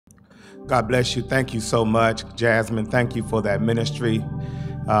God bless you. Thank you so much, Jasmine. Thank you for that ministry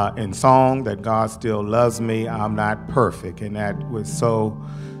in song that God still loves me. I'm not perfect. And that was so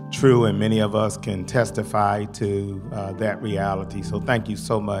true. And many of us can testify to that reality. So thank you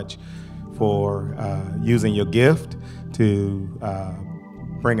so much for using your gift to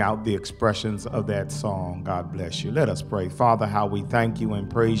bring out the expressions of that song. God bless you. Let us pray. Father, how we thank you and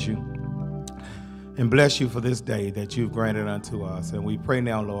praise you and bless you for this day that you've granted unto us. And we pray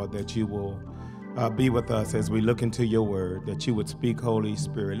now, Lord, that you will be with us as we look into your word, that you would speak, Holy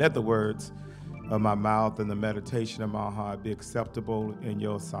Spirit. Let the words of my mouth and the meditation of my heart be acceptable in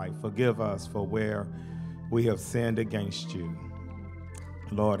your sight. Forgive us for where we have sinned against you.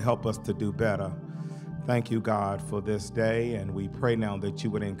 Lord, help us to do better. Thank you, God, for this day, and we pray now that you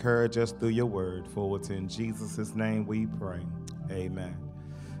would encourage us through your word, for it's in Jesus' name we pray. Amen.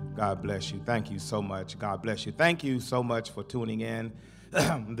 God bless you. Thank you so much. God bless you. Thank you so much for tuning in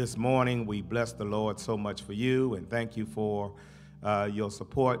this morning. We bless the Lord so much for you, and thank you for your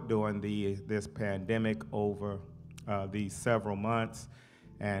support during this pandemic over these several months.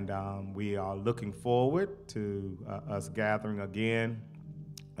 And we are looking forward to us gathering again,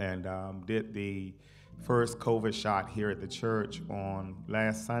 and did the first COVID shot here at the church on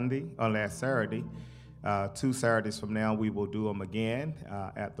last Saturday. 2 Saturdays from now, we will do them again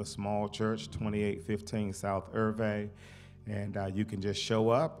at the small church, 2815 South Irvay. And you can just show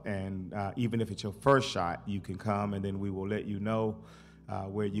up, and even if it's your first shot, you can come, and then we will let you know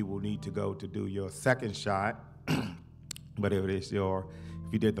where you will need to go to do your second shot. But if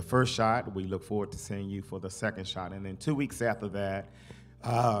you did the first shot, we look forward to seeing you for the second shot. And then 2 weeks after that,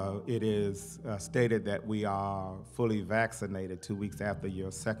 it is stated that we are fully vaccinated 2 weeks after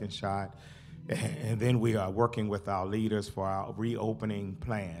your second shot. And then we are working with our leaders for our reopening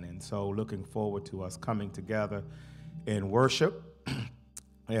plan. And so looking forward to us coming together in worship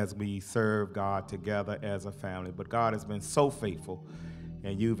as we serve God together as a family. But God has been so faithful,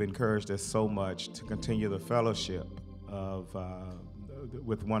 and you've encouraged us so much to continue the fellowship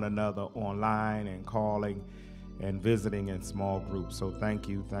with one another online and calling and visiting in small groups. So thank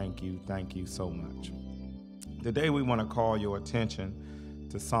you so much. Today we want to call your attention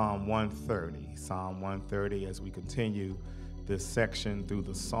to Psalm 130. Psalm 130 as we continue this section through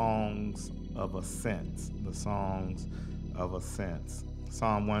the songs of ascents. The songs of ascents.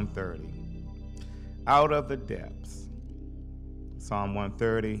 Psalm 130. Out of the depths. Psalm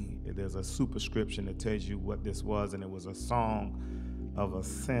 130, there's a superscription that tells you what this was, and it was a song of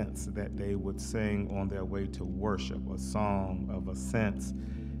ascents that they would sing on their way to worship, a song of ascents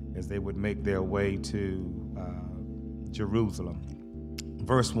as they would make their way to Jerusalem.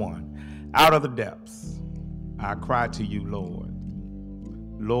 Verse 1, out of the depths I cry to you, Lord.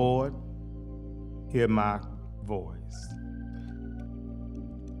 Lord, hear my voice.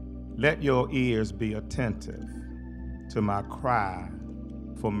 Let your ears be attentive to my cry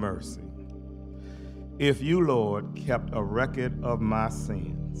for mercy. If you, Lord, kept a record of my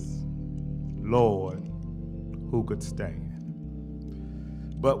sins, Lord, who could stand?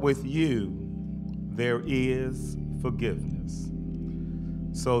 But with you there is forgiveness,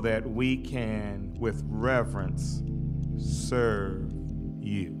 so that we can, with reverence, serve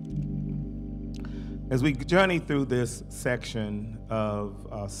you. As we journey through this section of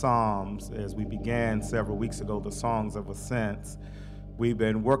Psalms, as we began several weeks ago, the Songs of Ascents, we've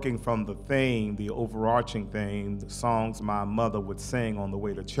been working from the theme, the overarching theme, the songs my mother would sing on the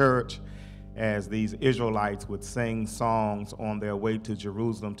way to church, as these Israelites would sing songs on their way to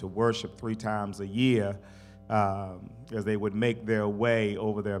Jerusalem to worship 3 times a year, as they would make their way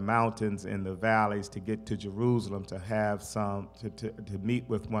over their mountains and the valleys to get to Jerusalem to have to meet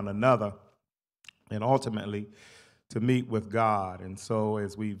with one another and ultimately to meet with God. And so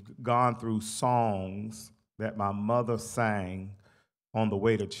as we've gone through songs that my mother sang on the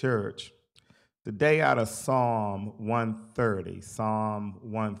way to church, today out of Psalm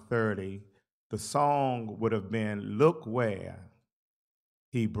 130, the song would have been, look where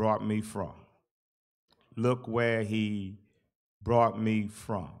he brought me from. Look where he brought me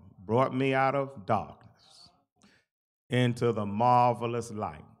from. Brought me out of darkness into the marvelous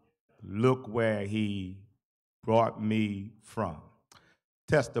light. Look where he brought me from.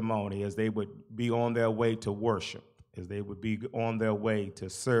 Testimony as they would be on their way to worship, as they would be on their way to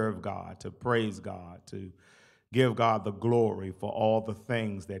serve God, to praise God, to give God the glory for all the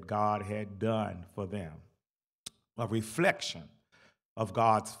things that God had done for them. A reflection of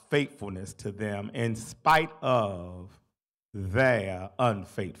God's faithfulness to them in spite of their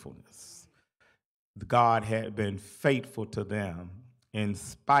unfaithfulness. God had been faithful to them in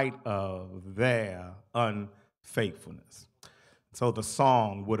spite of their unfaithfulness. So the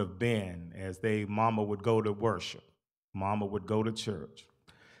song would have been, as mama would go to worship, mama would go to church,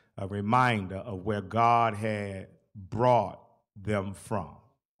 a reminder of where God had brought them from,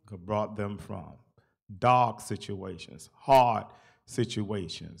 dark situations, hard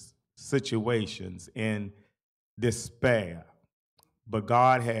situations, situations in despair. But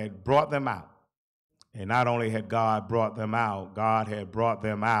God had brought them out. And not only had God brought them out, God had brought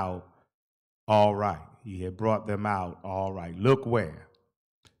them out all right. He had brought them out all right. Look where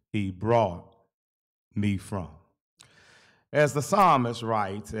he brought me from. As the psalmist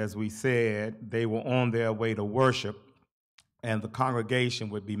writes, as we said, they were on their way to worship, and the congregation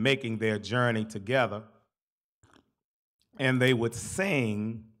would be making their journey together, and they would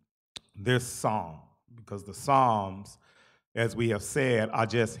sing this song, because the Psalms, as we have said, are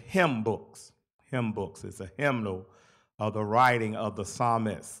just hymn books. Hymn books. It's a hymnal of the writing of the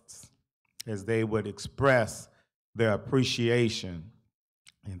psalmists, as they would express their appreciation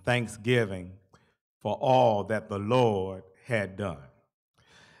and thanksgiving for all that the Lord had done.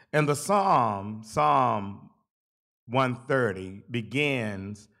 And the Psalm 130,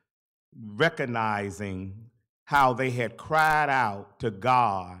 begins recognizing how they had cried out to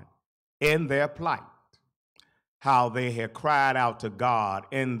God in their plight, how they had cried out to God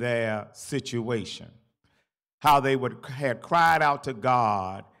in their situation, how they had cried out to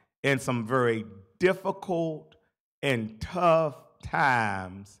God in some very difficult and tough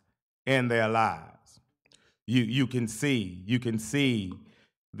times in their lives. You can see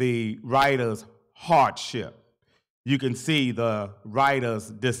the writer's hardship. You can see the writer's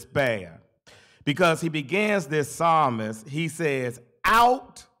despair. Because he begins this psalmist, he says,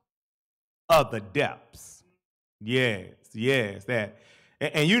 out of the depths. Yes, that.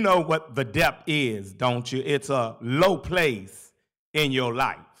 And you know what the depth is, don't you? It's a low place in your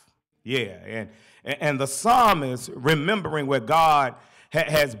life. Yeah, and the psalmist, remembering where God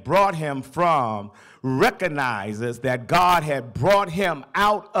has brought him from, recognizes that God had brought him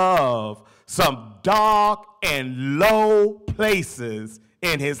out of some dark and low places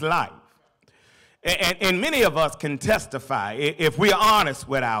in his life. And many of us can testify, if we are honest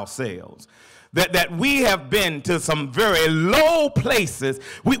with ourselves, that we have been to some very low places.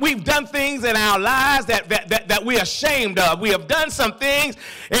 We've done things in our lives that we're ashamed of. We have done some things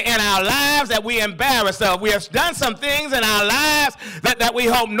in our lives that we're embarrassed of. We have done some things in our lives that we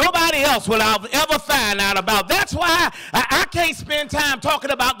hope nobody else will ever find out about. That's why I can't spend time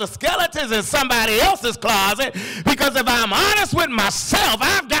talking about the skeletons in somebody else's closet, because if I'm honest with myself,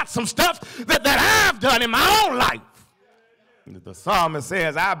 I've got some stuff that I've done in my own life. The psalmist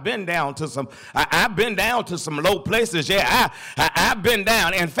says, I've been down to some low places. Yeah, I've been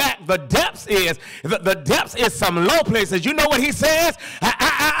down. In fact, the depths is some low places. You know what he says?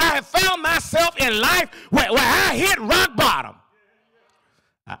 I have found myself in life where I hit rock bottom.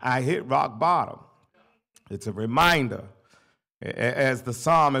 I hit rock bottom. It's a reminder. As the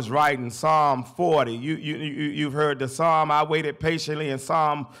psalm is writing, Psalm 40. You've heard the psalm, I waited patiently in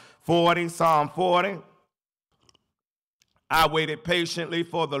Psalm 40. I waited patiently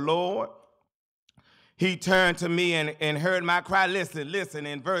for the Lord. He turned to me and heard my cry. Listen,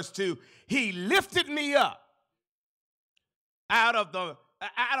 in verse 2, he lifted me up out of a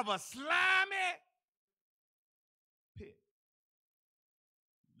slimy pit.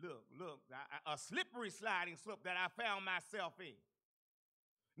 Look, a slippery sliding slope that I found myself in.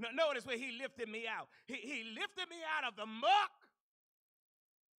 Notice where he lifted me out. He lifted me out of the muck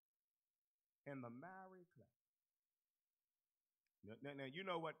and the miry clay. Now, you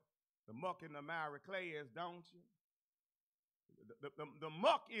know what the muck and the miry clay is, don't you? The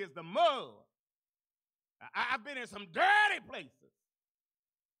muck is the mud. I've been in some dirty places.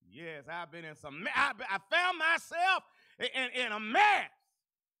 Yes, I've been in some. I found myself in a mess.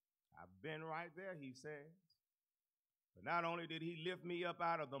 I've been right there, he says. But not only did he lift me up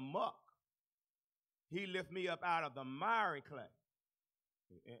out of the muck, he lifted me up out of the miry clay.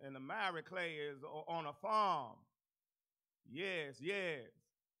 And the miry clay is on a farm. Yes.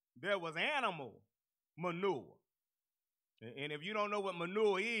 There was animal manure. And if you don't know what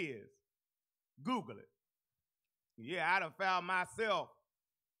manure is, Google it. Yeah, I done found myself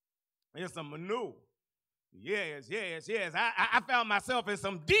in some manure. Yes. I found myself in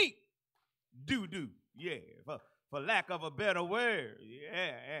some deep doo-doo. Yeah, for lack of a better word.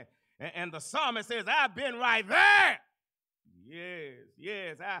 Yeah. And the psalmist says, I've been right there.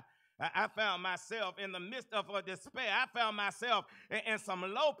 Yes. I found myself in the midst of a despair. I found myself in some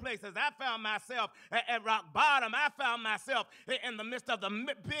low places. I found myself at rock bottom. I found myself in the midst of the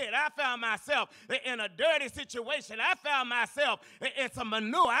pit. I found myself in a dirty situation. I found myself in some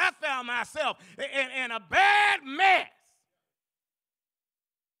manure. I found myself in a bad mess.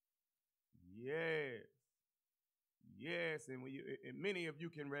 Yes, and and many of you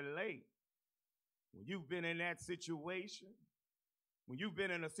can relate. When you've been in that situation, when you've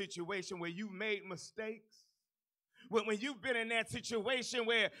been in a situation where you made mistakes, when you've been in that situation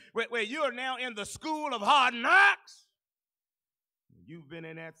where you're now in the school of hard knocks, you've been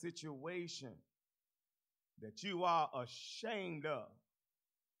in that situation that you are ashamed of.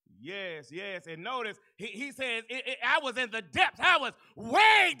 Yes, yes. And notice, he says, I was in the depths. I was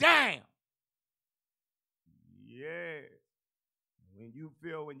way down. Yes. When you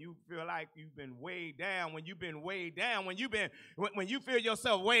feel like you've been way down, when you feel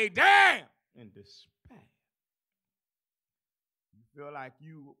yourself way down in despair, you feel like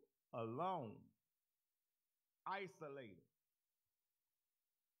you alone, isolated,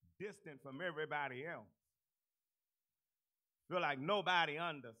 distant from everybody else. Feel like nobody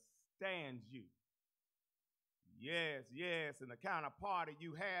understands you. Yes, yes, and the kind of party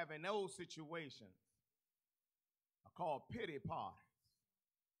you have in those situations are called pity parties.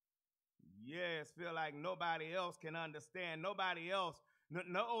 Yes, feel like nobody else can understand. Nobody else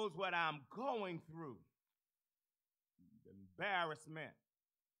knows what I'm going through. Embarrassment,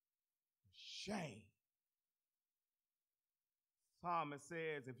 shame. Psalmist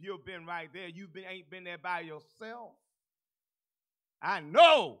says, if you've been right there, ain't been there by yourself. I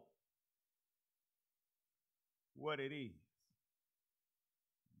know what it is.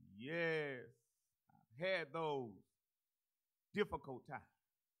 Yes, I've had those difficult times.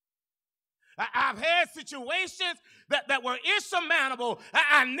 I've had situations that were insurmountable.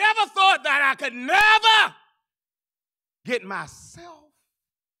 I never thought that I could never get myself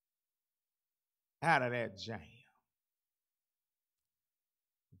out of that jam.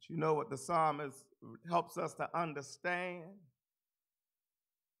 But you know what the psalmist helps us to understand?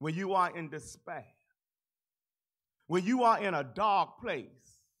 When you are in despair, when you are in a dark place,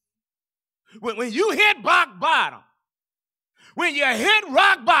 when you hit rock bottom, when you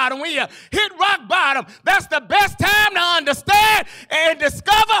hit rock bottom, that's the best time to understand and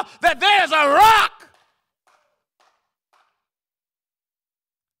discover that there's a rock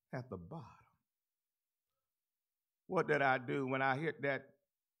at the bottom. What did I do when I hit that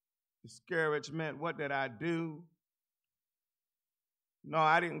discouragement? What did I do? No,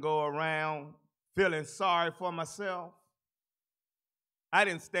 I didn't go around feeling sorry for myself. I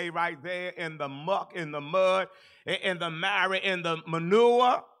didn't stay right there in the muck, in the mud, in the mire, in the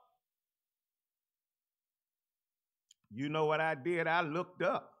manure. You know what I did? I looked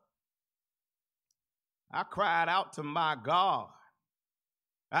up. I cried out to my God.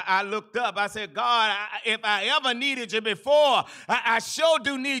 I looked up. I said, God, if I ever needed you before, I sure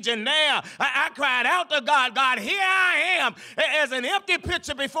do need you now. I cried out to God. God, here I am as an empty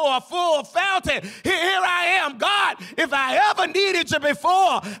pitcher before a full fountain. Here I am. God, if I ever needed you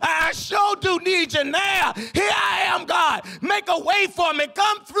before, I sure do need you now. Here I am, God. Make a way for me.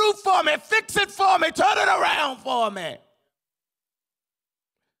 Come through for me. Fix it for me. Turn it around for me.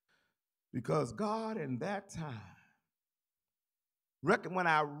 Because God, in that time, when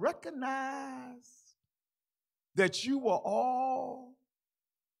I recognized that you were all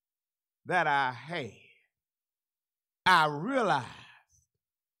that I had, I realized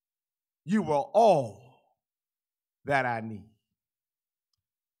you were all that I need.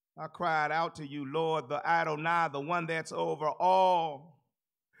 I cried out to you, Lord, the Adonai, the one that's over all.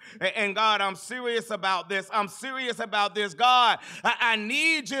 And God, I'm serious about this. I'm serious about this. God, I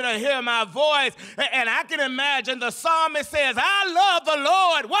need you to hear my voice. And I can imagine the psalmist says, I love the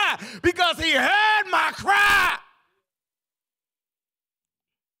Lord. Why? Because he heard my cry.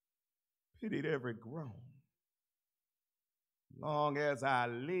 Pitied every groan. Long as I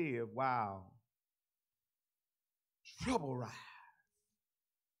live, while trouble rise,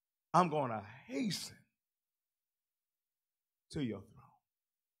 I'm going to hasten to your throne.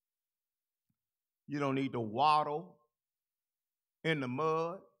 You don't need to waddle in the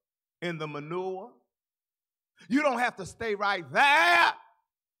mud, in the manure. You don't have to stay right there.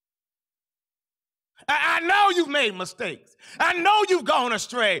 I know you've made mistakes. I know you've gone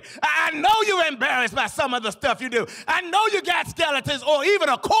astray. I know you're embarrassed by some of the stuff you do. I know you got skeletons or even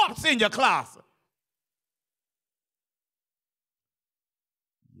a corpse in your closet.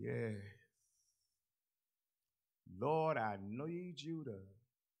 Yes. Lord, I need you to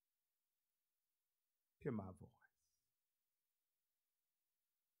hear my voice.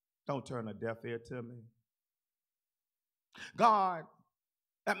 Don't turn a deaf ear to me. God,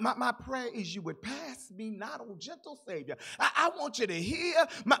 my prayer is you would pass me not, oh gentle Savior. I want you to hear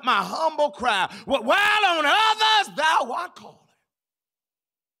my humble cry. While on others thou art calling.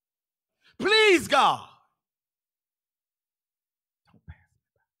 Please, God, don't pass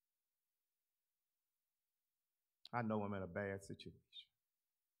me I know I'm in a bad situation.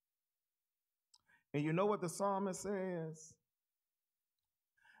 And you know what the psalmist says?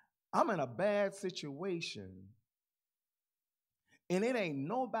 I'm in a bad situation, and it ain't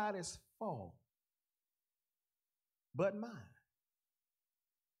nobody's fault but mine.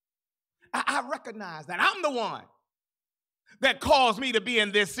 I recognize that I'm the one that caused me to be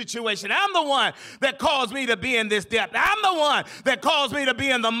in this situation. I'm the one that caused me to be in this depth. I'm the one that caused me to be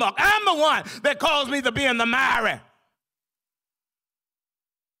in the muck. I'm the one that caused me to be in the mire.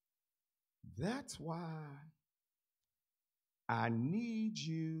 That's why I need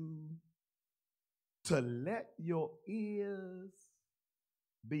you to let your ears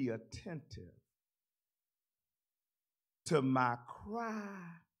be attentive to my cry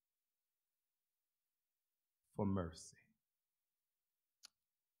for mercy.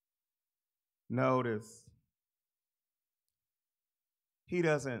 Notice, he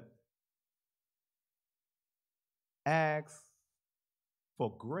doesn't ask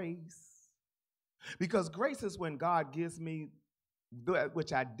for grace, because grace is when God gives me that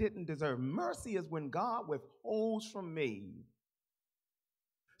which I didn't deserve. Mercy is when God withholds from me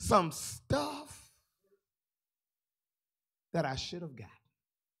some stuff that I should have gotten.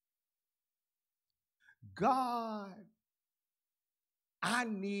 God, I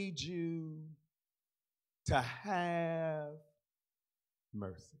need you to have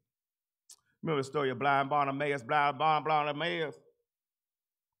mercy. Remember the story of blind Bartimaeus,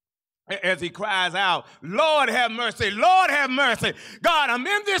 as he cries out, Lord have mercy, Lord have mercy. God, I'm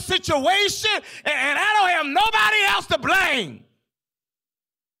in this situation and I don't have nobody else to blame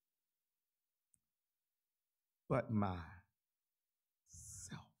but myself.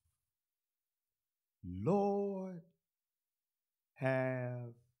 Lord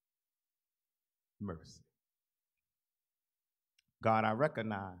have mercy. God, I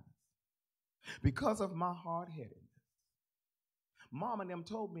recognize because of my hard-headedness, Mom and them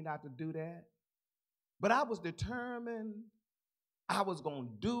told me not to do that, but I was determined I was going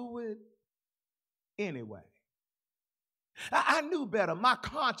to do it anyway. I knew better. My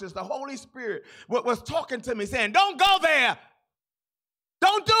conscience, the Holy Spirit, was talking to me saying, don't go there.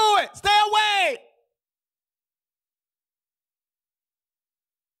 Don't do it. Stay away.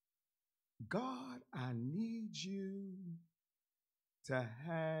 God, I need you to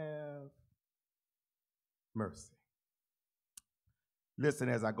have mercy. Listen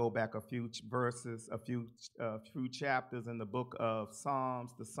as I go back a few verses, a few chapters in the book of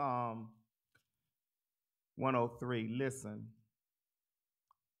Psalms, the Psalm 103. Listen.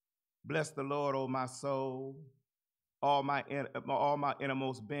 Bless the Lord, O my soul, all my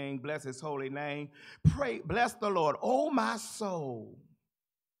innermost being. Bless his holy name. Pray, bless the Lord, O my soul,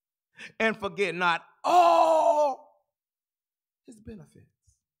 and forget not all his benefits.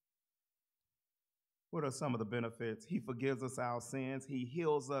 What are some of the benefits? He forgives us our sins. He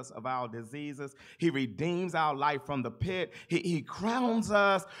heals us of our diseases. He redeems our life from the pit. He crowns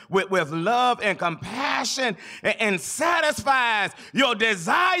us with love and compassion and satisfies your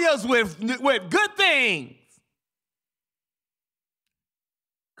desires with good things.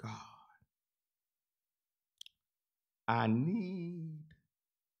 God, I need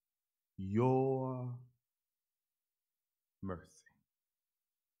your mercy.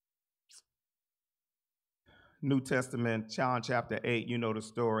 New Testament, John chapter 8, you know the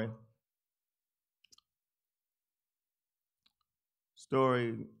story.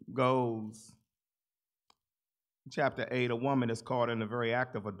 Story goes, chapter 8, a woman is caught in the very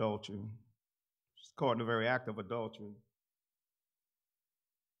act of adultery. She's caught in the very act of adultery.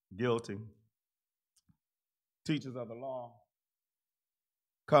 Guilty. Teachers of the law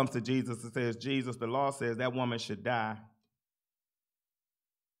comes to Jesus and says, Jesus, the law says that woman should die.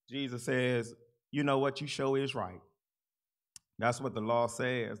 Jesus says, you know what, you show is right. That's what the law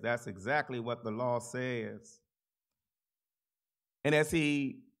says. That's exactly what the law says. And as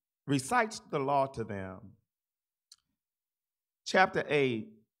he recites the law to them, chapter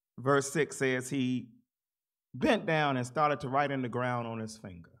 8, verse 6 says he bent down and started to write in the ground on his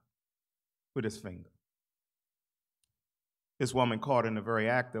finger, with his finger. This woman caught in the very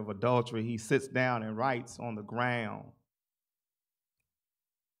act of adultery, he sits down and writes on the ground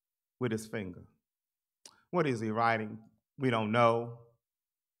with his finger. What is he writing? We don't know.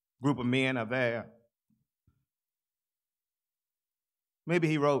 Group of men are there. Maybe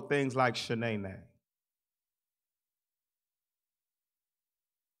he wrote things like Shanae.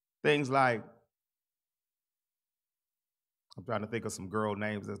 Things like, I'm trying to think of some girl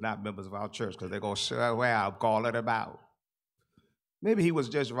names that's not members of our church because they're going to share where I'll call it about. Maybe he was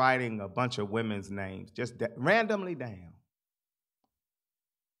just writing a bunch of women's names, just randomly down.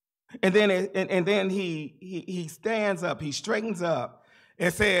 And then he stands up, he straightens up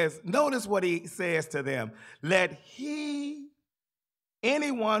and says, notice what he says to them. Let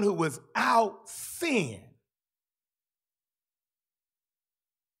anyone who was without sin,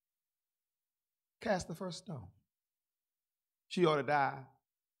 cast the first stone. She ought to die.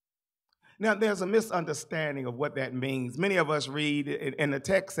 Now, there's a misunderstanding of what that means. Many of us read, and the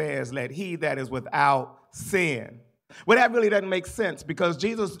text says, let he that is without sin. Well, that really doesn't make sense because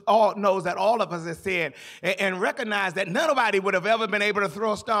Jesus knows that all of us have sinned and recognize that nobody would have ever been able to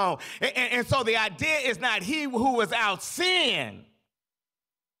throw a stone. And so the idea is not he who was without sin.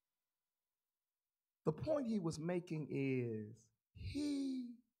 The point he was making is he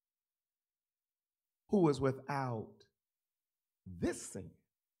who is without this sin.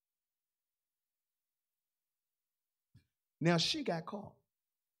 Now, she got caught.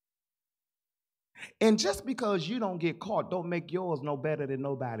 And just because you don't get caught don't make yours no better than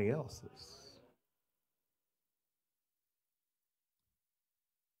nobody else's.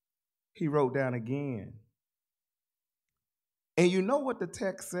 He wrote down again. And you know what the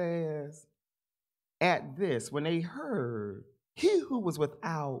text says? At this, when they heard, he who was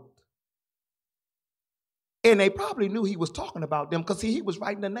without, and they probably knew he was talking about them because he was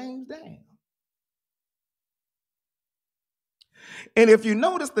writing the names down. And if you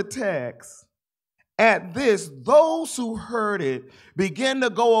notice the text, at this, those who heard it began to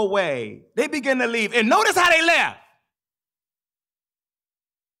go away. They began to leave. And notice how they left.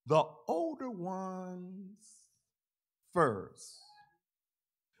 The older ones first.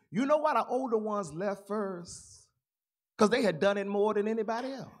 You know why the older ones left first? Because they had done it more than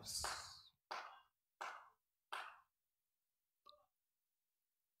anybody else.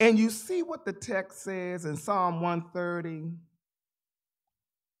 And you see what the text says in Psalm 130.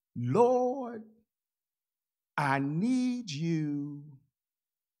 Lord, I need you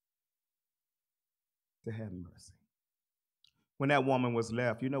to have mercy. When that woman was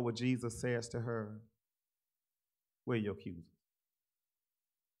left, you know what Jesus says to her? Where are your accusers?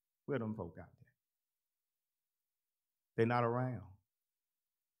 Where are them folk out there? They're not around.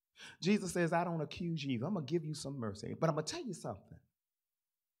 Jesus says, I don't accuse you. I'm going to give you some mercy. But I'm going to tell you something.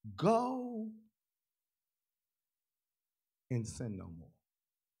 Go and sin no more.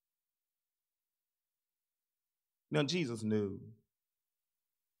 Now, Jesus knew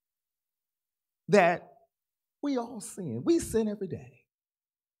that we all sin. We sin every day.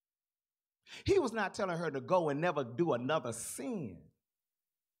 He was not telling her to go and never do another sin.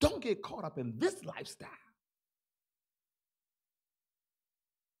 Don't get caught up in this lifestyle.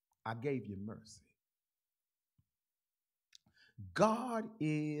 I gave you mercy. God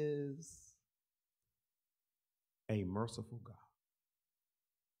is a merciful God.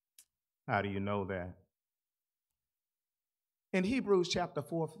 How do you know that? In Hebrews chapter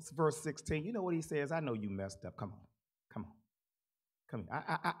 4, verse 16, you know what he says? I know you messed up. Come on. Come here.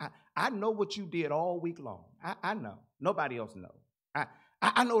 I know what you did all week long. I know. Nobody else knows.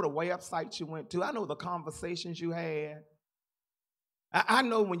 I know the websites you went to. I know the conversations you had. I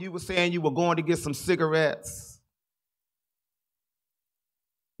know when you were saying you were going to get some cigarettes.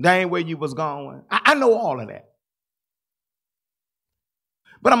 That ain't where you was going. I know all of that.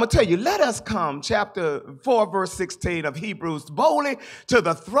 But I'm going to tell you, let us come, chapter 4, verse 16 of Hebrews, boldly to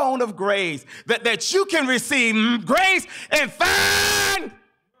the throne of grace, that you can receive grace and find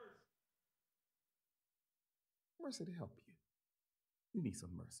mercy to help you. You need some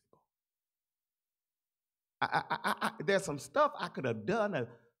mercy. There's some stuff I could have done to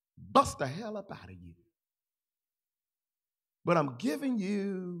bust the hell up out of you. But I'm giving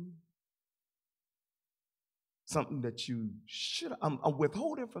you something that you should, I'm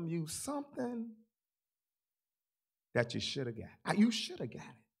withholding from you something that you should have got. You should have got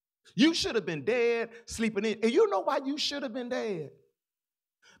it. You should have been dead, sleeping in. And you know why you should have been dead?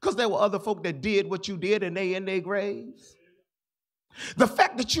 Because there were other folk that did what you did and they in their graves. The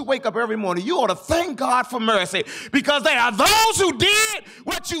fact that you wake up every morning, you ought to thank God for mercy because there are those who did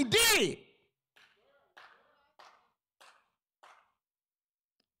what you did.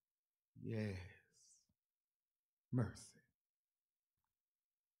 Yes. Mercy.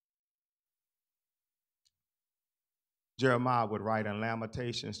 Jeremiah would write in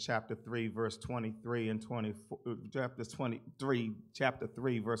Lamentations chapter 3, verse 23 and 24, chapter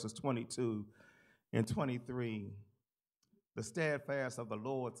 3, verses 22 and 23. The steadfast of the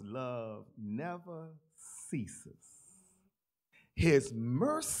Lord's love never ceases. His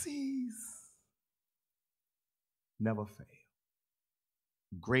mercies never fail.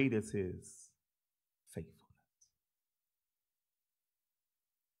 Great is his faithfulness.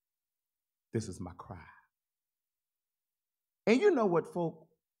 This is my cry. And you know what, folk?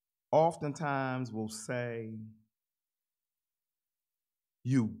 oftentimes will say,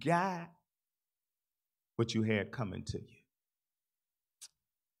 you got what you had coming to you.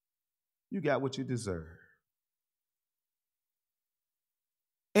 You got what you deserve.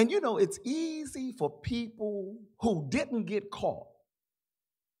 And you know, it's easy for people who didn't get caught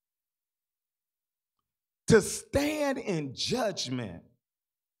to stand in judgment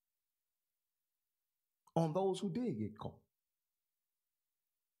on those who did get caught.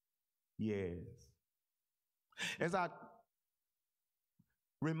 Yes. As I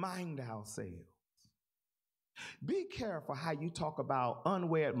remind ourselves, be careful how you talk about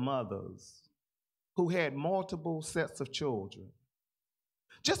unwed mothers who had multiple sets of children.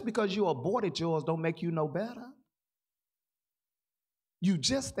 Just because you aborted yours don't make you no better. You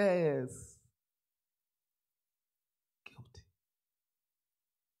just as guilty.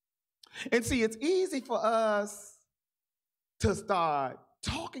 And see, it's easy for us to start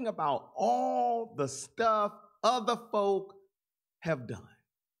talking about all the stuff other folk have done.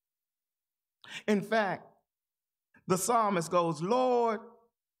 In fact, the psalmist goes, Lord,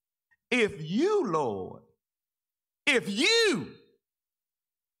 if you,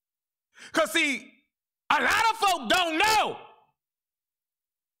 because see, a lot of folk don't know.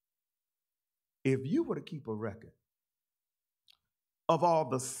 If you were to keep a record of all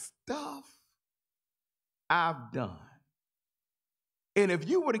the stuff I've done, and if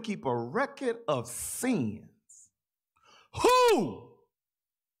you were to keep a record of sins, who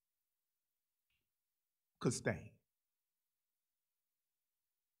could stand?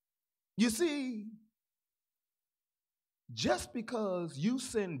 You see, just because you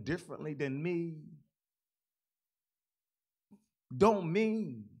sin differently than me don't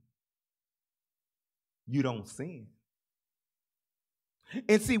mean you don't sin.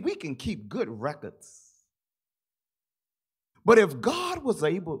 And see, we can keep good records. But if God was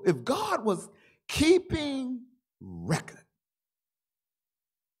keeping record,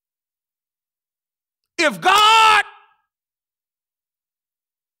 if God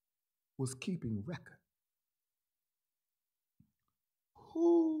was keeping record,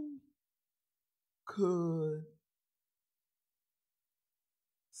 who could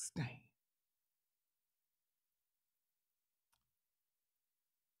stand?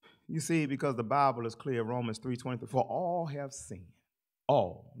 You see, because the Bible is clear, Romans 3:23, for all have sinned.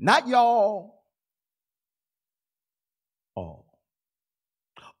 All. Not y'all. All.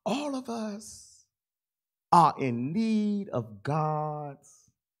 All of us are in need of God's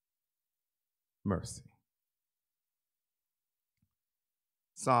mercy.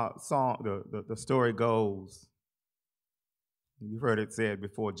 The story goes, you've heard it said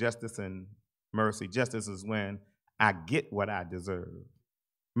before, justice and mercy. Justice is when I get what I deserve.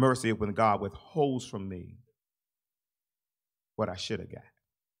 Mercy is when God withholds from me what I should have got.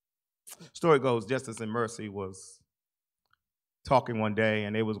 Story goes, justice and mercy was talking one day,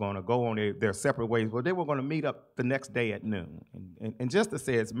 and they was going to go on their separate ways. Well, they were going to meet up the next day at noon. And justice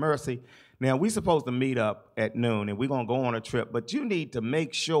says, mercy, now we're supposed to meet up at noon, and we're going to go on a trip, but you need to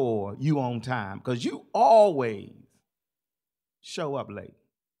make sure you on time, because you always show up late.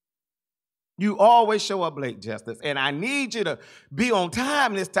 You always show up late, Justice, and I need you to be on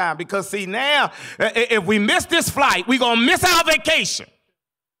time this time, because, see, now, if we miss this flight, we're going to miss our vacation.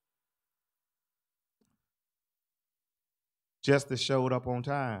 Justice showed up on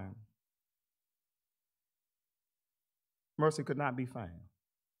time. Mercy could not be found.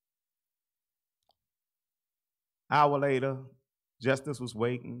 Hour later, Justice was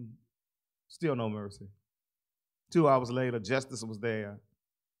waiting. Still no mercy. 2 hours later, Justice was there.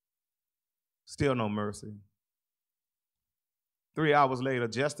 Still no mercy. 3 hours later,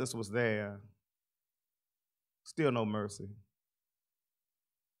 Justice was there. Still no mercy.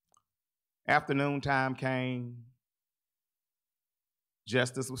 Afternoon time came.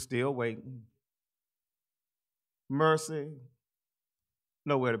 Justice was still waiting. Mercy,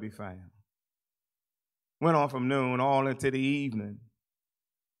 nowhere to be found. Went on from noon all into the evening.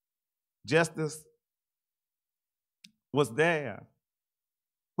 Justice was there,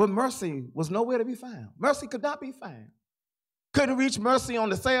 but mercy was nowhere to be found. Mercy could not be found. Couldn't reach Mercy on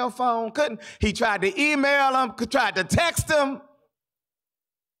the cell phone. He tried to email him, tried to text him.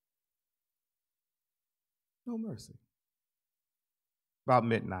 No mercy. About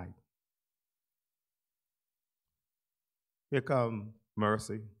midnight, here come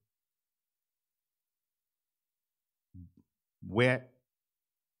Mercy. Wet,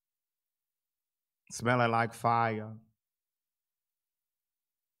 smelling like fire,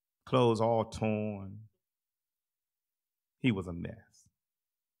 clothes all torn. He was a mess.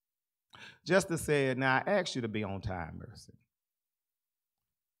 Justice said, now I asked you to be on time, Mercy.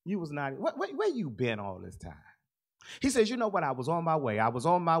 You was not, where you been all this time? He says, you know what? I was on my way. I was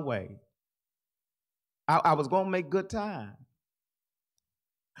on my way. I was going to make good time.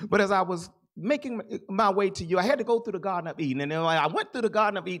 But as I was making my way to you, I had to go through the Garden of Eden. And then when I went through the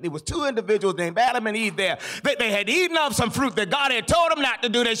Garden of Eden, there was two individuals named Adam and Eve there. They had eaten of some fruit that God had told them not to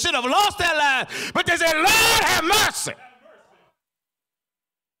do. They should have lost their lives. But they said, Lord, have mercy.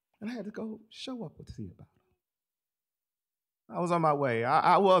 And I had to go show up to see about it. I was on my way.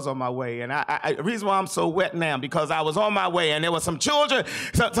 I was on my way. And the reason why I'm so wet now, because I was on my way, and there were some children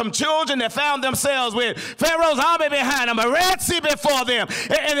that found themselves with Pharaoh's army behind them, a Red Sea before them,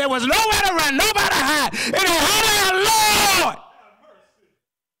 and there was nowhere to run, nobody to hide. And they hollered, Lord!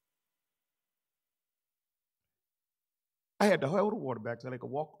 I had to hold the water back till they could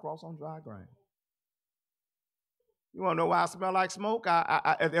walk across on dry ground. You want to know why I smell like smoke?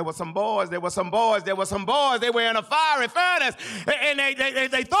 There were some boys. They were in a fiery furnace, and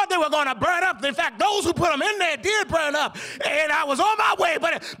they thought they were going to burn up. In fact, those who put them in there did burn up. And I was on my way,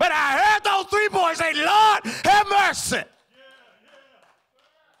 but I heard those three boys say, Lord, have mercy.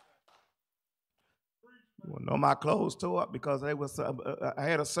 You want to know my clothes tore up because I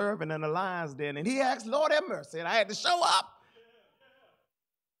had a servant in the lion's den, and he asked, Lord, have mercy, and I had to show up.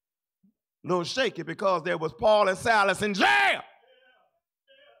 A little shaky because there was Paul and Silas in jail.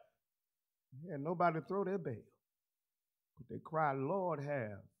 Yeah, nobody throw their bail. But they cried, Lord,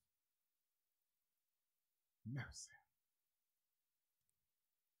 have mercy.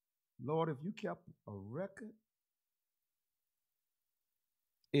 Lord, if you kept a record,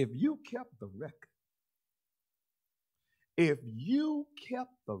 if you kept the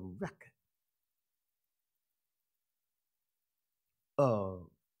record of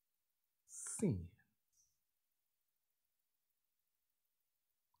sins,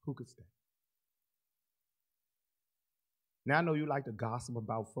 who could stand? Now, I know you like to gossip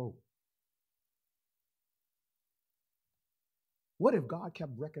about folk. What if God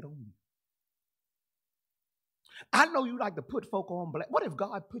kept record on you? I know you like to put folk on blame. What if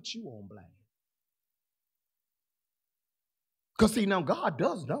God put you on blame? Because, see, now God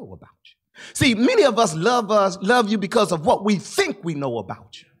does know about you. See, many of us love you because of what we think we know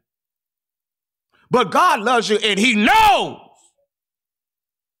about you. But God loves you, and he knows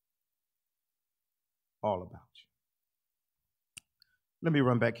all about you. Let me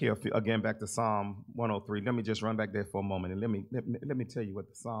run back here again, back to Psalm 103. Let me just run back there for a moment, and let me tell you what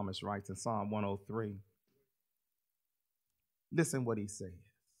the psalmist writes in Psalm 103. Listen what he says.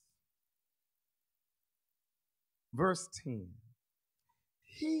 Verse 10.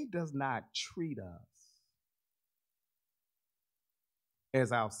 He does not treat us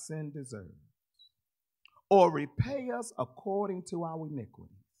as our sin deserves, or repay us according to our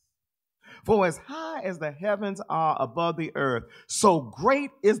iniquities. For as high as the heavens are above the earth, so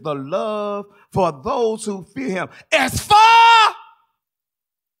great is the love for those who fear him. As far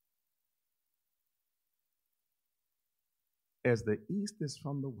as the east is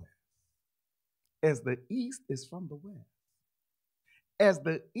from the west. As the east is from the west. As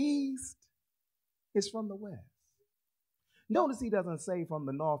the east is from the west. Notice he doesn't say from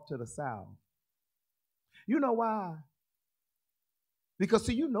the north to the south. You know why? Because,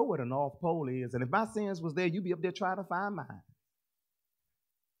 see, you know where the North Pole is, and if my sins was there, you'd be up there trying to find mine.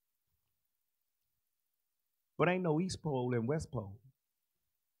 But ain't no East Pole and West Pole.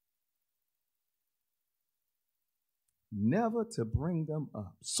 Never to bring them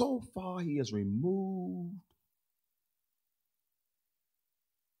up. So far, he has removed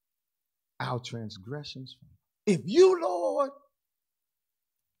our transgressions from us. If you, Lord,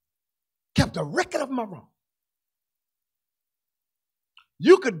 kept a record of my wrong,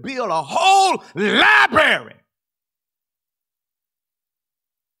 you could build a whole library.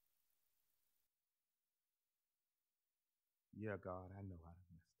 Yeah, God, I know I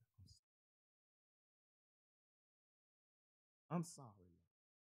messed up. I'm sorry.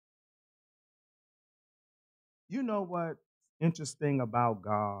 You know what's interesting about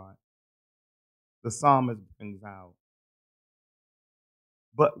God? The psalmist brings out.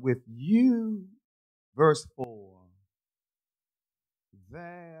 But with you, verse 4,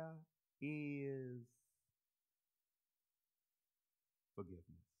 there is forgiveness.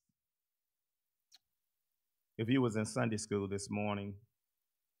 If you was in Sunday school this morning,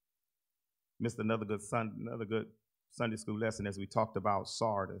 missed another good Sunday school lesson as we talked about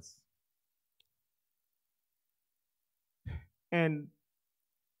Sardis. And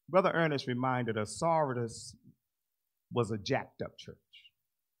Brother Ernest reminded us Sardis was a jacked up church.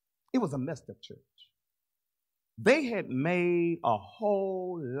 It was a messed up church. They had made a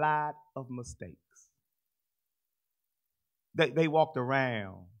whole lot of mistakes. They walked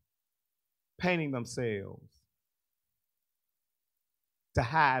around painting themselves to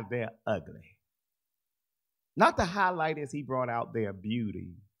hide their ugly. Not to highlight, as he brought out, their beauty,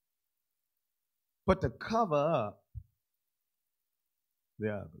 but to cover up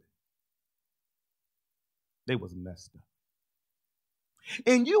their ugly. They was messed up.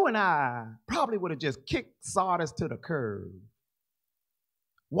 And you and I probably would have just kicked sawdust to the curb,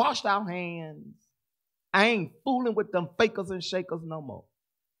 washed our hands. I ain't fooling with them fakers and shakers no more.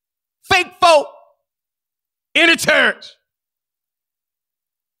 Fake folk in the church.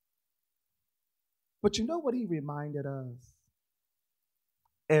 But you know what he reminded us?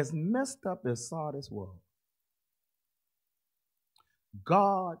 As messed up as sawdust was,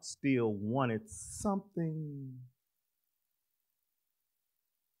 God still wanted something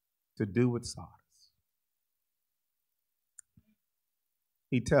to do with sawdust.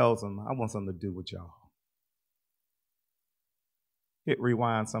 He tells them, I want something to do with y'all. Hit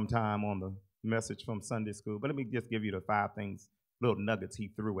rewind sometime on the message from Sunday school, but let me just give you the 5 things, little nuggets he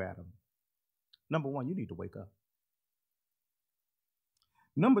threw at them. Number 1, you need to wake up.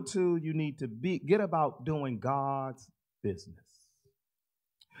 Number 2, you need to get about doing God's business.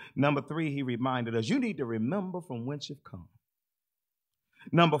 Number 3, he reminded us, you need to remember from whence you've come.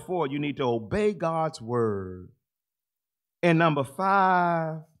 Number 4, you need to obey God's word. And number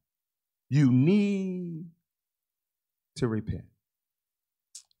 5, you need to repent.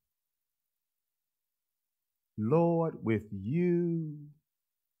 Lord, with you,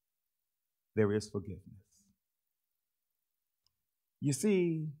 there is forgiveness. You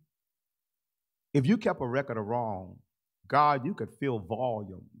see, if you kept a record of wrong, God, you could fill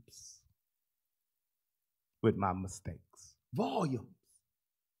volumes with my mistakes, volumes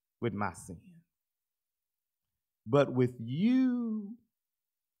with my sin. But with you,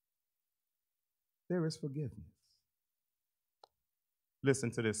 there is forgiveness. Listen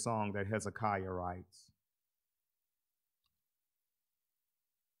to this song that Hezekiah writes.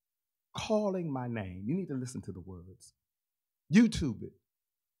 Calling my name. You need to listen to the words. YouTube it.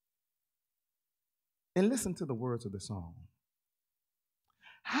 And listen to the words of the song.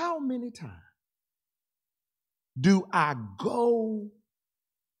 How many times do I go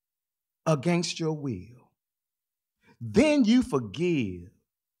against your will? Then you forgive,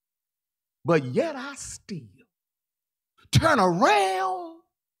 but yet I still turn around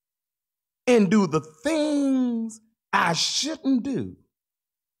and do the things I shouldn't do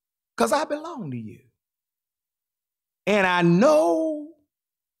because I belong to you. And I know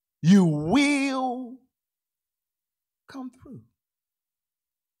you will come through.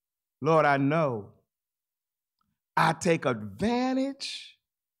 Lord, I know I take advantage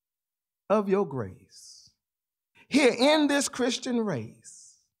of your grace here in this Christian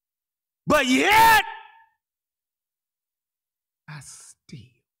race, but yet I still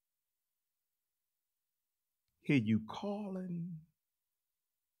hear you calling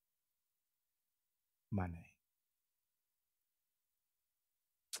my name.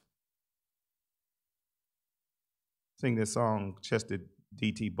 Sing this song, Chester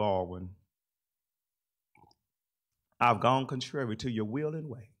D.T. Baldwin. I've gone contrary to your will and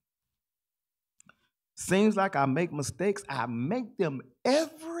way. Seems like I make mistakes. I make them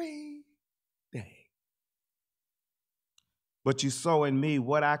every day. But you saw in me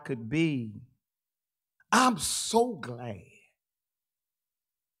what I could be. I'm so glad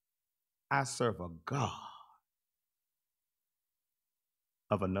I serve a God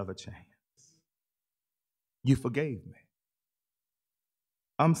of another chance. You forgave me.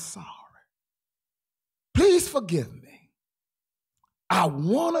 I'm sorry. Please forgive me. I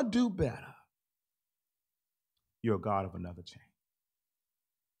want to do better. You're a God of another chance.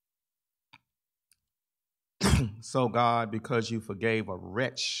 So, God, because you forgave a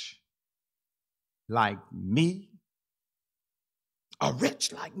wretch like me, a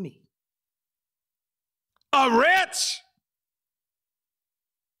wretch like me, a wretch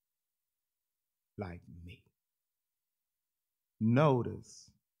like me. Notice,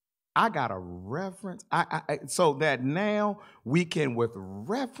 I got a reference, so that now we can, with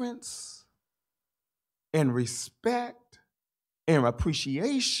reverence and respect and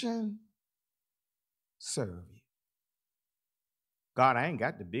appreciation, serve you. God, I ain't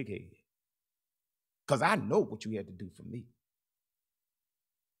got the big head because I know what you had to do for me.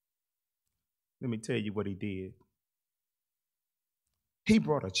 Let me tell you what he did. He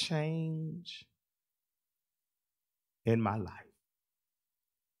brought a change in my life.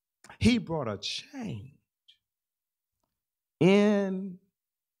 He brought a change in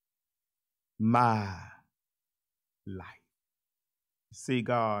my life. See,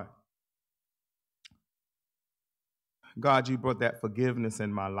 God, God, you brought that forgiveness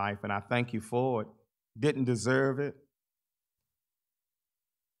in my life, and I thank you for it. Didn't deserve it,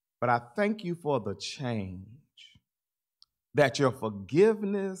 but I thank you for the change that your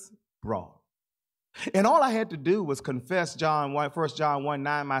forgiveness brought. And all I had to do was confess 1 John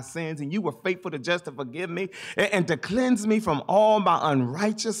 1:9, my sins, and you were faithful to just to forgive me and to cleanse me from all my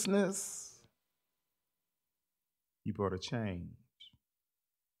unrighteousness. You brought a change.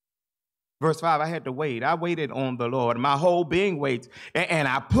 Verse 5, I had to wait. I waited on the Lord. My whole being waits, and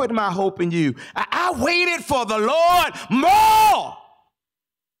I put my hope in you. I waited for the Lord more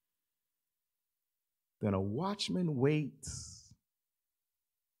than a watchman waits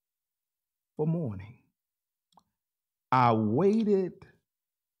for morning. I waited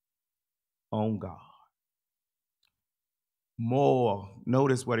on God. More,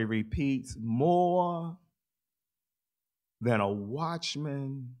 notice what he repeats, more than a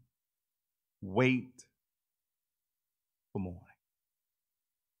watchman wait for morning.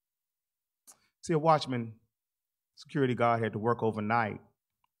 See, a watchman, security guard, had to work overnight,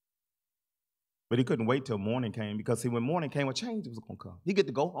 but he couldn't wait till morning came because, see, when morning came, a change was going to come. He get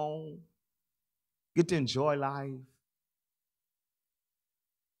to go home, get to enjoy life,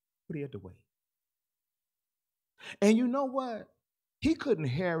 but he had to wait. And you know what? He couldn't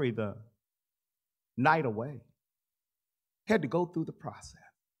hurry the night away. Had to go through the process.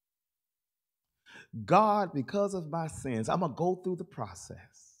 God, because of my sins, I'm going to go through the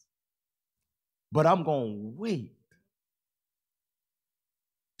process, but I'm going to wait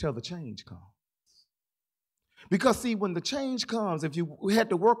till the change comes. Because, see, when the change comes, if you had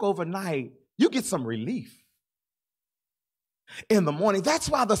to work overnight, you get some relief in the morning. That's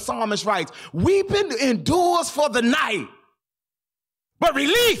why the psalmist writes, weeping endures for the night, but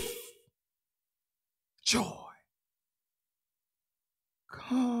relief, joy,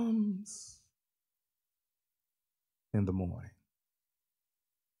 comes in the morning.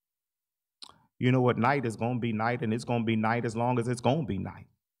 You know what? Night is going to be night, and it's going to be night as long as it's going to be night.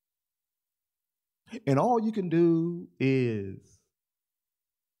 And all you can do is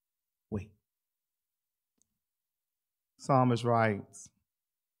wait. Psalmist writes,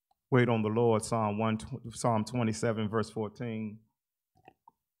 wait on the Lord, Psalm 27, verse 14.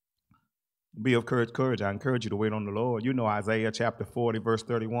 Be of courage. I encourage you to wait on the Lord. You know Isaiah chapter 40, verse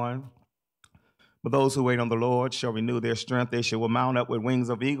 31. But those who wait on the Lord shall renew their strength. They shall mount up with wings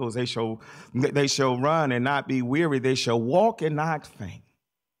of eagles. They shall run and not be weary. They shall walk and not faint.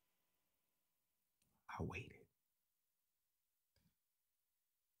 I waited.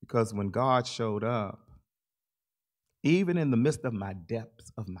 Because when God showed up, even in the midst of my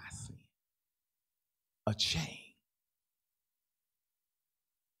depths of my sin, a change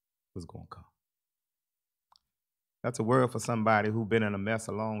was going to come. That's a word for somebody who's been in a mess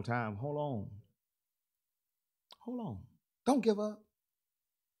a long time. Hold on. Don't give up.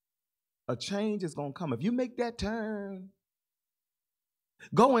 A change is going to come. If you make that turn,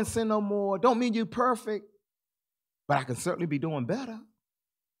 go and sin no more. Don't mean you're perfect, but I can certainly be doing better.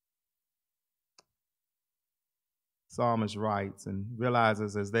 Psalmist writes and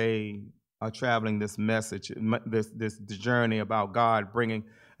realizes as they are traveling this message, this journey about God bringing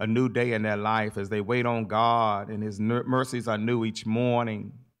a new day in their life, as they wait on God and his mercies are new each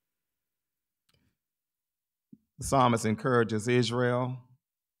morning. The psalmist encourages Israel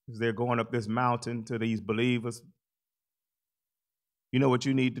as they're going up this mountain to these believers. You know what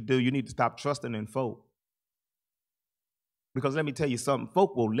you need to do? You need to stop trusting in folk. Because let me tell you something,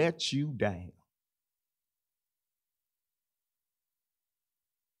 folk will let you down.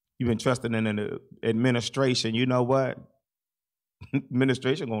 You've been trusting in an administration. You know what?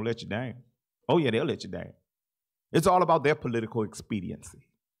 Administration going to let you down. Oh, yeah, they'll let you down. It's all about their political expediency.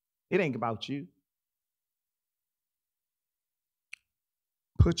 It ain't about you.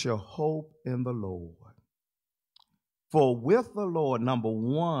 Put your hope in the Lord. For with the Lord, number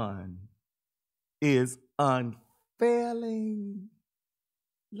one, is unfailing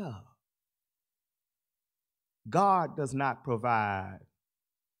love. God does not provide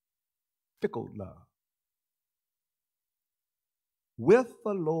fickle love. With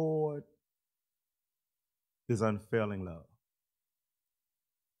the Lord is unfailing love.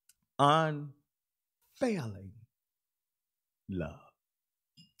 Unfailing love.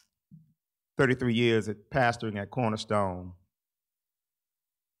 33 years at pastoring at Cornerstone.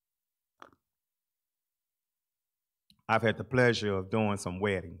 I've had the pleasure of doing some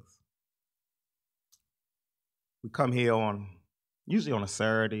weddings. We come here usually on a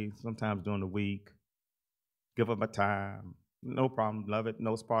Saturday, sometimes during the week. Give up my time. No problem. Love it.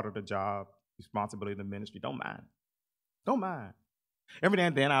 No, it's part of the job. Responsibility of the ministry. Don't mind. Don't mind. Every now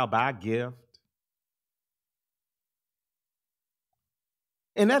and then I'll buy a gift.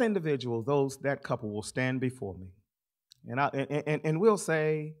 And that individual, that couple will stand before me. And we'll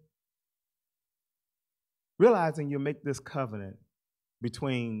say, realizing you make this covenant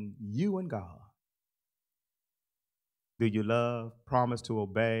between you and God. Do you promise to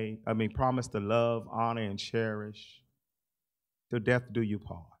promise to love, honor, and cherish? Till death do you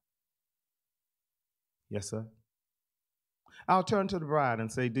part. Yes, sir. I'll turn to the bride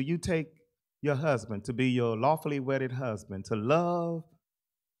and say, do you take your husband to be your lawfully wedded husband, to love,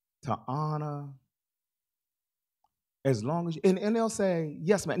 to honor, as long as you, and they'll say,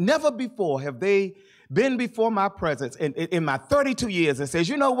 yes, ma'am. Never before have they been before my presence in my 32 years and says,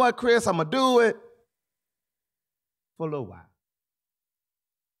 you know what, Chris, I'm going to do it for a little while.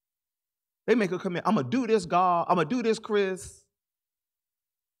 They make a commitment. I'm going to do this, God. I'm going to do this, Chris.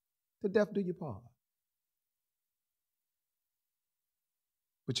 To death do you part.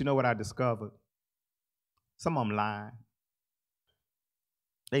 But you know what I discovered? Some of them lying.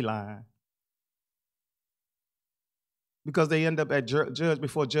 They lying. Because they end up at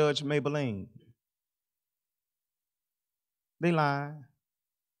before Judge Maybelline. They lying.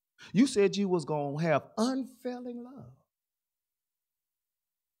 You said you was going to have unfailing love.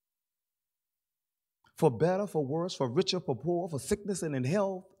 For better, for worse, for richer, for poor, for sickness and in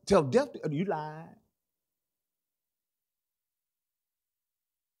health. Till death, you lied.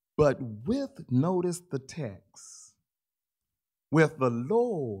 But notice the text, with the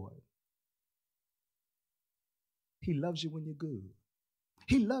Lord, He loves you when you're good.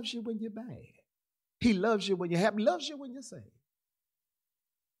 He loves you when you're bad. He loves you when you're happy. He loves you when you're sad.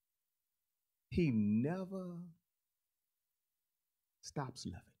 He never stops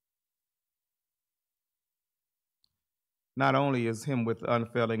loving. Not only is Him with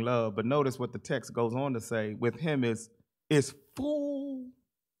unfailing love, but notice what the text goes on to say. With Him is full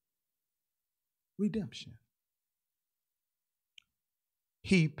redemption.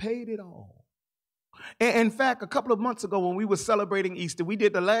 He paid it all. In fact, a couple of months ago when we were celebrating Easter, we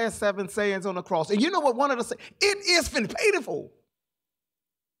did the last 7 sayings on the cross. And you know what one of the sayings? It is painful.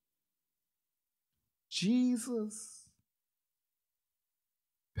 Jesus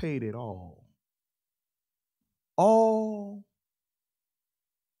paid it all. All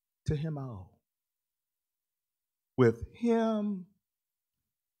to Him I owe. With Him,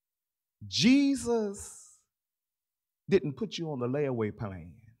 Jesus didn't put you on the layaway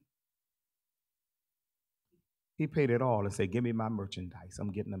plan. He paid it all and said, give me my merchandise.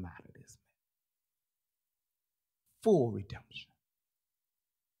 I'm getting them out of this. Full redemption.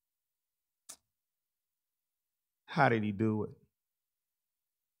 How did He do it?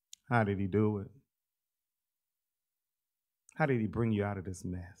 How did He do it? How did He bring you out of this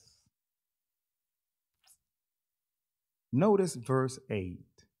mess? Notice verse 8.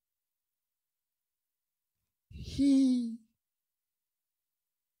 He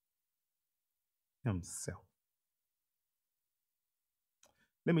Himself.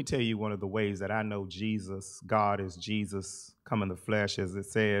 Let me tell you one of the ways that I know God is Jesus come in the flesh, as it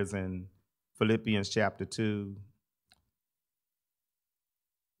says in Philippians chapter 2.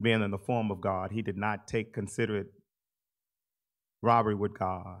 Being in the form of God, He did not consider it robbery with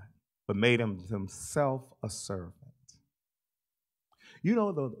God, but made Himself a servant. You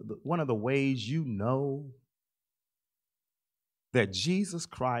know, one of the ways you know that Jesus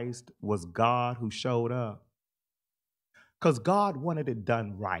Christ was God who showed up, because God wanted it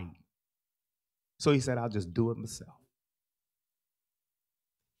done right. So He said, I'll just do it myself.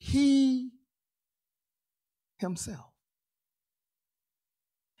 He Himself.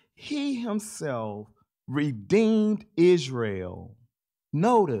 He Himself redeemed Israel,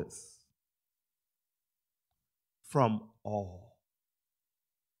 notice, from all.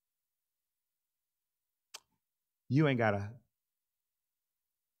 You ain't got to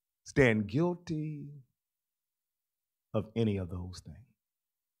stand guilty of any of those things.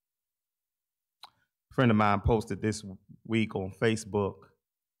 A friend of mine posted this week on Facebook,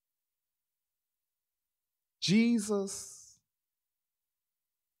 Jesus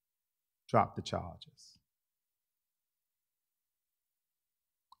dropped the charges.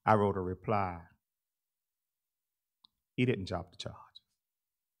 I wrote a reply. He didn't drop the charges.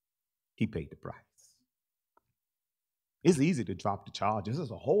 He paid the price. It's easy to drop the charges.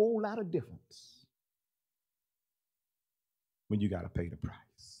 There's a whole lot of difference when you got to pay the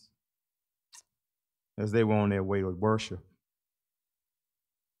price. As they were on their way to worship,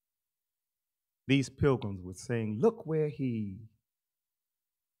 these pilgrims would sing, look where He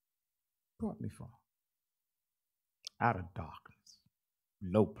brought me from. Out of darkness,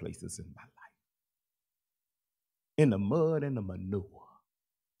 low places in my life. In the mud and the manure,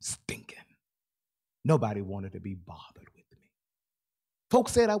 stinking. Nobody wanted to be bothered with me.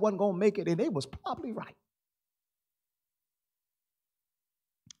 Folks said I wasn't going to make it, and they was probably right.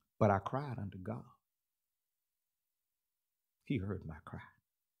 But I cried unto God. He heard my cry.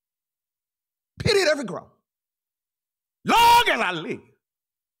 Pitied every groan. Long as I live,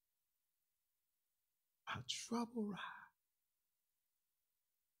 my trouble ride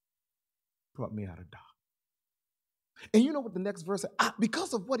brought me out of dark. And you know what the next verse said?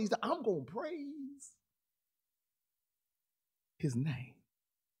 Because of what he's done, I'm going to praise his name.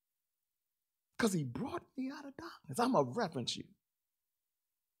 Because he brought me out of darkness. I'm going to reverence you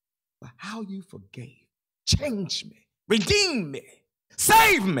for how you forgave, changed me, redeemed me,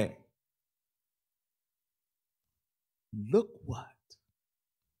 saved me. Look what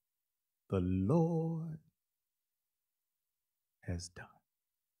the Lord has done.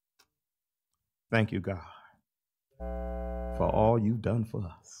 Thank you, God, for all you've done for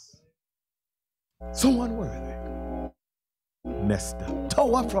us. So unworthy, messed up,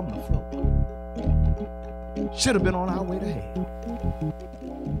 tore up from the floor. Should have been on our way to hell.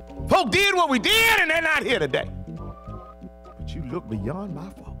 Folk did what we did, and they're not here today. But you look beyond my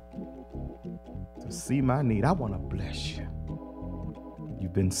fault to see my need. I want to bless you.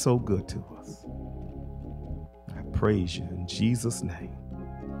 You've been so good to us. I praise you in Jesus' name.